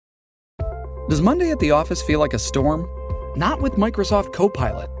Does Monday at the office feel like a storm? Not with Microsoft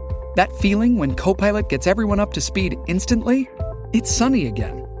Copilot. That feeling when Copilot gets everyone up to speed instantly? It's sunny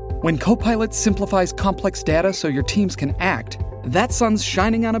again. When Copilot simplifies complex data so your teams can act, that sun's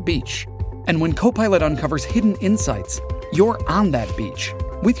shining on a beach. And when Copilot uncovers hidden insights, you're on that beach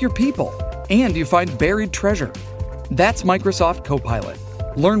with your people, and you find buried treasure. That's Microsoft Copilot.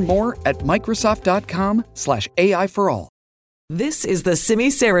 Learn more at Microsoft.com/AI for all. This is the Simi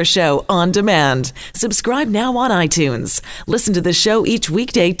Sara Show on demand. Subscribe now on iTunes. Listen to the show each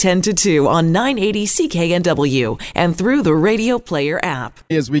weekday 10 to 2 on 980 CKNW and through the Radio Player app.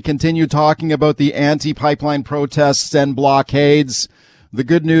 As we continue talking about the anti-pipeline protests and blockades, the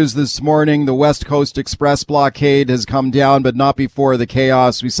good news this morning, the West Coast Express blockade has come down, but not before the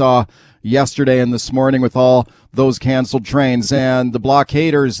chaos we saw yesterday and this morning with all those canceled trains, and the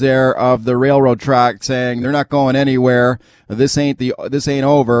blockaders there of the railroad track saying they're not going anywhere. This ain't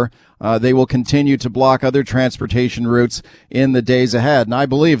over. They will continue to block other transportation routes in the days ahead. And I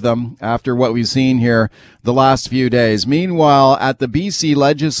believe them after what we've seen here the last few days. Meanwhile, at the BC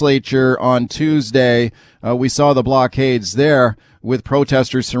legislature on Tuesday, we saw the blockades there with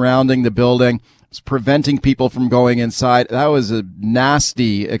protesters surrounding the building, preventing people from going inside. That was a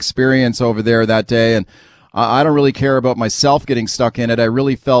nasty experience over there that day. And I don't really care about myself getting stuck in it. I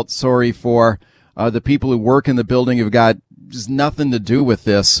really felt sorry for the people who work in the building who've got just nothing to do with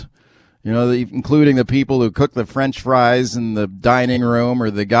this. You know, including the people who cook the French fries in the dining room or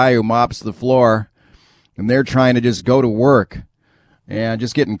the guy who mops the floor. And they're trying to just go to work and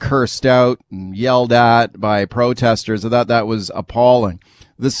just getting cursed out and yelled at by protesters. I thought that was appalling.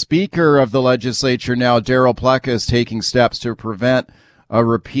 The Speaker of the legislature now, Darryl Plecca, is taking steps to prevent a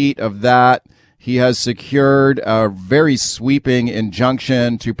repeat of that. He has secured a very sweeping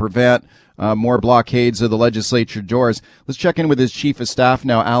injunction to prevent more blockades of the legislature doors. Let's check in with his chief of staff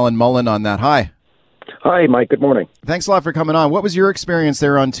now, Alan Mullen, on that. Hi. Hi, Mike. Good morning. Thanks a lot for coming on. What was your experience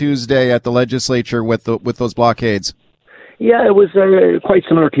there on Tuesday at the legislature with those blockades? Yeah, it was quite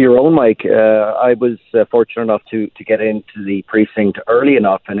similar to your own, Mike. I was fortunate enough to get into the precinct early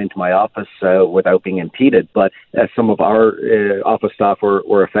enough and into my office without being impeded. But some of our office staff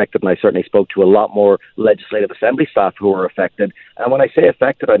were affected, and I certainly spoke to a lot more Legislative Assembly staff who were affected. And when I say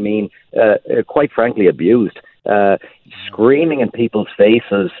affected, I mean, quite frankly, abused. Screaming in people's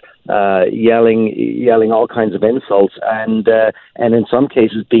faces, yelling all kinds of insults, and in some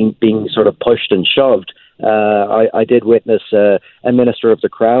cases being sort of pushed and shoved. I did witness a minister of the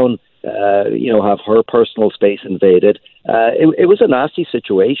Crown, have her personal space invaded. It was a nasty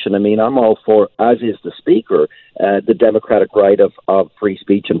situation. I mean, I'm all for, as is the Speaker, the democratic right of free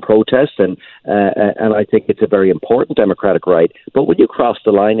speech and protest, and I think it's a very important democratic right. But when you cross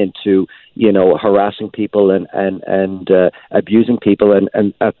the line into, harassing people and abusing people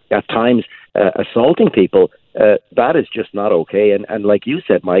and at times assaulting people, that is just not okay. And like you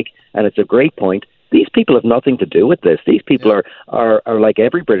said, Mike, and it's a great point, these people have nothing to do with this. These people are like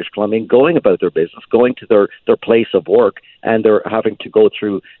every British Columbian, going about their business, going to their place of work, and they're having to go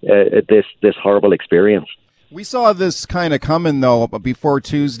through this horrible experience. We saw this kind of coming, though, before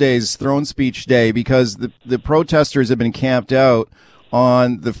Tuesday's throne speech day, because the protesters have been camped out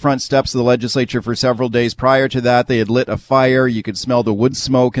on the front steps of the legislature for several days. Prior to that, they had lit a fire. You could smell the wood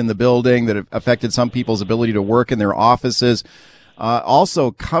smoke in the building that affected some people's ability to work in their offices.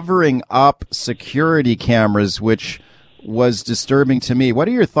 Also covering up security cameras, which was disturbing to me. What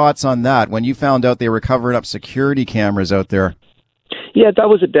are your thoughts on that when you found out they were covering up security cameras out there? Yeah, that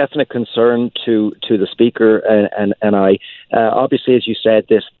was a definite concern to the Speaker and I. Obviously, as you said,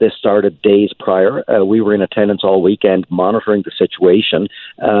 this started days prior. We were in attendance all weekend monitoring the situation.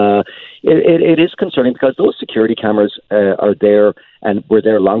 It is concerning because those security cameras are there and were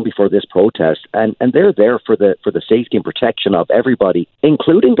there long before this protest, and they're there for the safety and protection of everybody,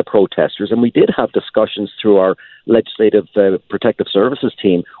 including the protesters. And we did have discussions through our Legislative Protective Services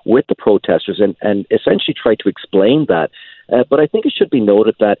team with the protesters and essentially tried to explain that. But I think it should be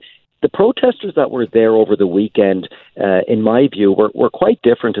noted that the protesters that were there over the weekend, in my view, were quite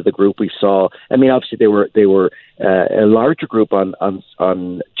different to the group we saw. I mean, obviously they were a larger group on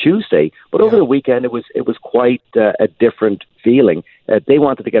Tuesday, but over the weekend it was quite a different feeling. They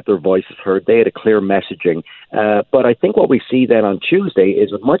wanted to get their voices heard. They had a clear messaging. But I think what we see then on Tuesday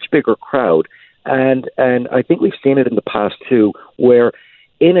is a much bigger crowd, and I think we've seen it in the past too, where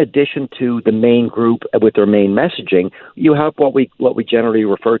in addition to the main group with their main messaging, you have what we generally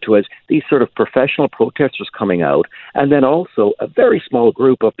refer to as these sort of professional protesters coming out, and then also a very small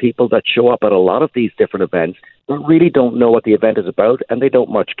group of people that show up at a lot of these different events but really don't know what the event is about, and they don't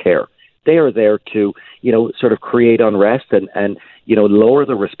much care. They are there to, sort of create unrest and lower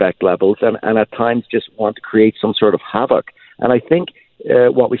the respect levels and at times just want to create some sort of havoc. And I think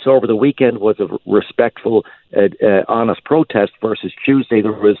what we saw over the weekend was a respectful, honest protest versus Tuesday.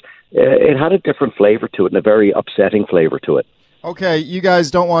 It had a different flavor to it and a very upsetting flavor to it. Okay, you guys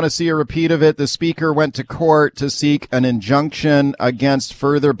don't want to see a repeat of it. The Speaker went to court to seek an injunction against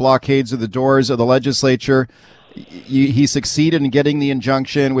further blockades of the doors of the legislature. He succeeded in getting the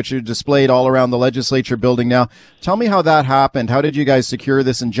injunction, which are displayed all around the legislature building now. Tell me how that happened. How did you guys secure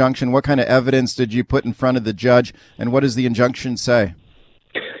this injunction? What kind of evidence did you put in front of the judge? And what does the injunction say?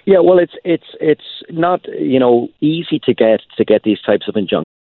 Yeah, well, it's not, easy to get these types of injunctions.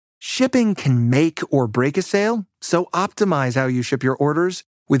 Shipping can make or break a sale, so optimize how you ship your orders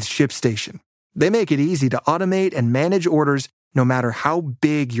with ShipStation. They make it easy to automate and manage orders no matter how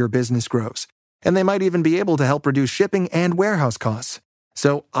big your business grows. And they might even be able to help reduce shipping and warehouse costs.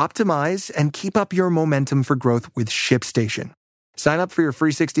 So optimize and keep up your momentum for growth with ShipStation. Sign up for your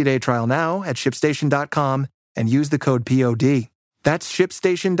free 60-day trial now at ShipStation.com and use the code POD. That's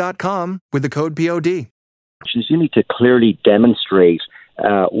ShipStation.com with the code POD. You need to clearly demonstrate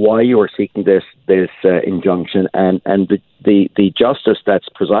why you are seeking this injunction, and the justice that's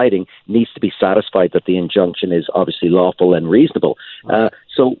presiding needs to be satisfied that the injunction is obviously lawful and reasonable.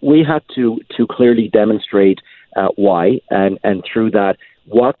 So we had to clearly demonstrate why, and through that,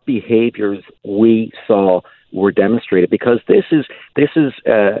 what behaviors we saw were demonstrated, because this is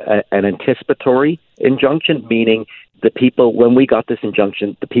an anticipatory injunction, meaning the people, when we got this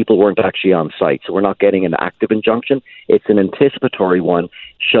injunction, the people weren't actually on site. So we're not getting an active injunction. It's an anticipatory one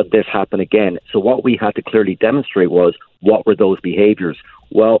should this happen again. So what we had to clearly demonstrate was, what were those behaviors?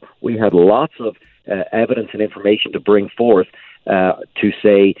 Well, we had lots of evidence and information to bring forth to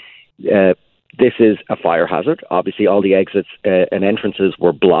say this is a fire hazard. Obviously, all the exits and entrances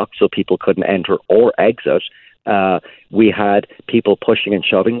were blocked, so people couldn't enter or exit. We had people pushing and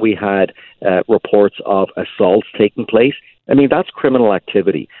shoving. We had reports of assaults taking place. I mean, that's criminal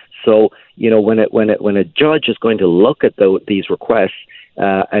activity. So, when a judge is going to look at these requests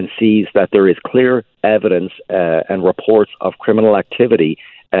and sees that there is clear evidence and reports of criminal activity,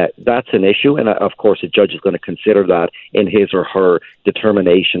 that's an issue. And of course, a judge is going to consider that in his or her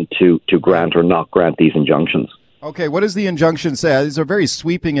determination to grant or not grant these injunctions. Okay, what does the injunction say? It's a very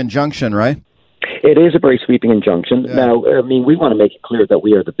sweeping injunction, right? It is a very sweeping injunction. Yeah. Now, I mean, we want to make it clear that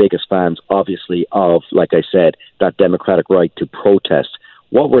we are the biggest fans, obviously, of, like I said, that democratic right to protest.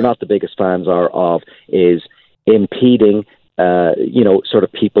 What we're not the biggest fans of is impeding, sort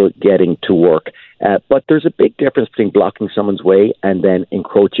of people getting to work. But there's a big difference between blocking someone's way and then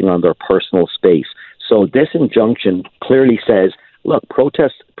encroaching on their personal space. So this injunction clearly says, look,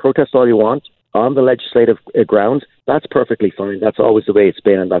 protest all you want on the legislative grounds. That's perfectly fine. That's always the way it's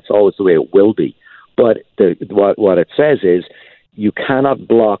been, and that's always the way it will be. But what it says is you cannot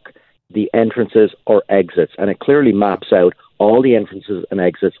block the entrances or exits, and it clearly maps out all the entrances and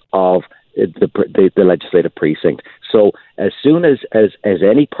exits of the legislative precinct. So as soon as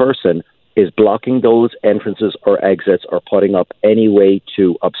any person is blocking those entrances or exits or putting up any way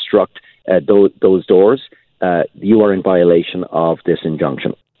to obstruct those doors, you are in violation of this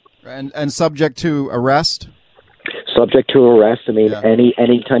injunction. And subject to arrest? Subject to arrest. I mean, yeah.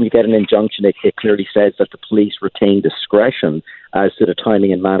 Any time you get an injunction, it clearly says that the police retain discretion as to the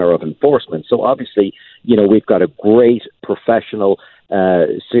timing and manner of enforcement. So obviously, we've got a great professional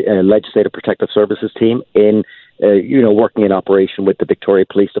legislative protective services team in, working in operation with the Victoria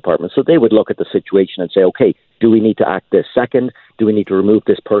Police Department. So they would look at the situation and say, okay, do we need to act this second? Do we need to remove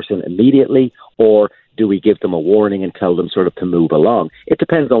this person immediately? Or do we give them a warning and tell them sort of to move along? It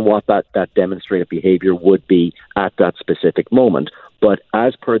depends on what that demonstrated behavior would be at that specific moment. But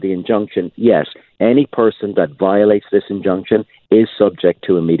as per the injunction, yes, any person that violates this injunction is subject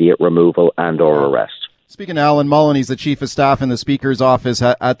to immediate removal and or arrest. Speaking to Alan Mullen, he's the Chief of Staff in the Speaker's office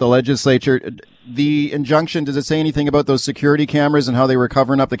at the legislature. The injunction, does it say anything about those security cameras and how they were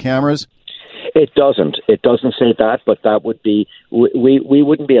covering up the cameras? It doesn't. It doesn't say that, but that would be, we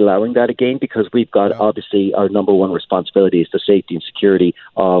wouldn't be allowing that again, because we've got, obviously, our number one responsibility is the safety and security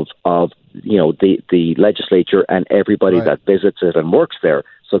of the legislature and everybody that visits it and works there.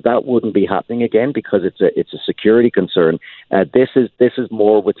 So that wouldn't be happening again, because it's a security concern. This is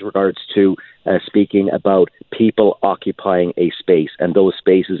more with regards to speaking about people occupying a space, and those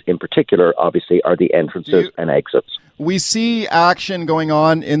spaces in particular, obviously, are the entrances and exits. We see action going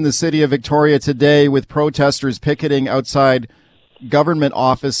on in the city of Victoria today with protesters picketing outside government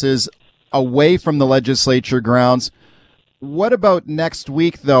offices away from the legislature grounds. What about next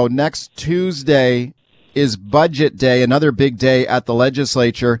week, though? Next Tuesday is Budget Day, another big day at the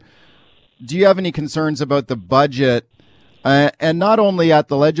legislature. do you have any concerns about the budget? And not only at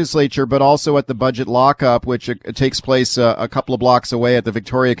the legislature, but also at the budget lockup, which takes place a couple of blocks away at the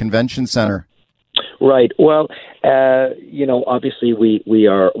Victoria Convention Centre. Right. Well, obviously we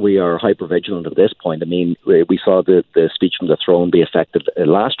are hypervigilant at this point. I mean, we saw the speech from the throne be effective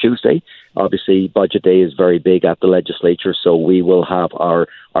last Tuesday. Obviously, Budget Day is very big at the legislature, so we will have our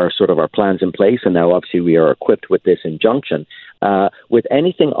plans in place. And now, obviously, we are equipped with this injunction. With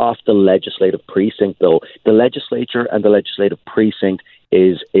anything off the legislative precinct, though, the legislature and the legislative precinct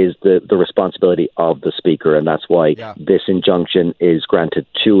is the responsibility of the Speaker, and that's why this injunction is granted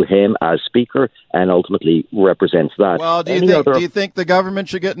to him as Speaker and ultimately represents that. Well, do you think the government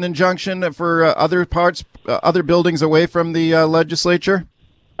should get an injunction for other buildings away from the legislature?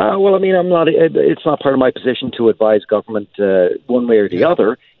 Well, I mean, it's not part of my position to advise government one way or the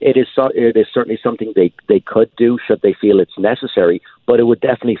other. It is certainly something they could do should they feel it's necessary, but it would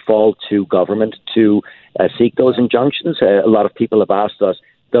definitely fall to government to seek those injunctions. A lot of people have asked us,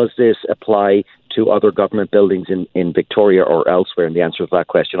 does this apply to other government buildings in Victoria or elsewhere? And the answer to that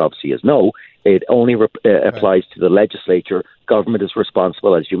question obviously is no. It only applies to the legislature. Government is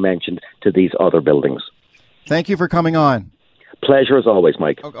responsible, as you mentioned, to these other buildings. Thank you for coming on. Pleasure as always,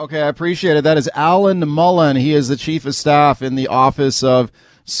 Mike. Okay, I appreciate it. That is Alan Mullen. He is the Chief of Staff in the office of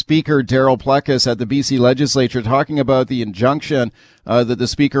Speaker Darryl Plecas at the BC Legislature, talking about the injunction that the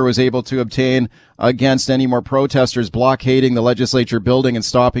Speaker was able to obtain against any more protesters blockading the Legislature building and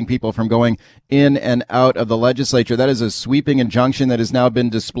stopping people from going in and out of the Legislature. That is a sweeping injunction that has now been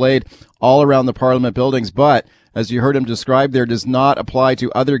displayed all around the Parliament buildings, but as you heard him describe there, does not apply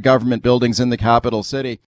to other government buildings in the capital city.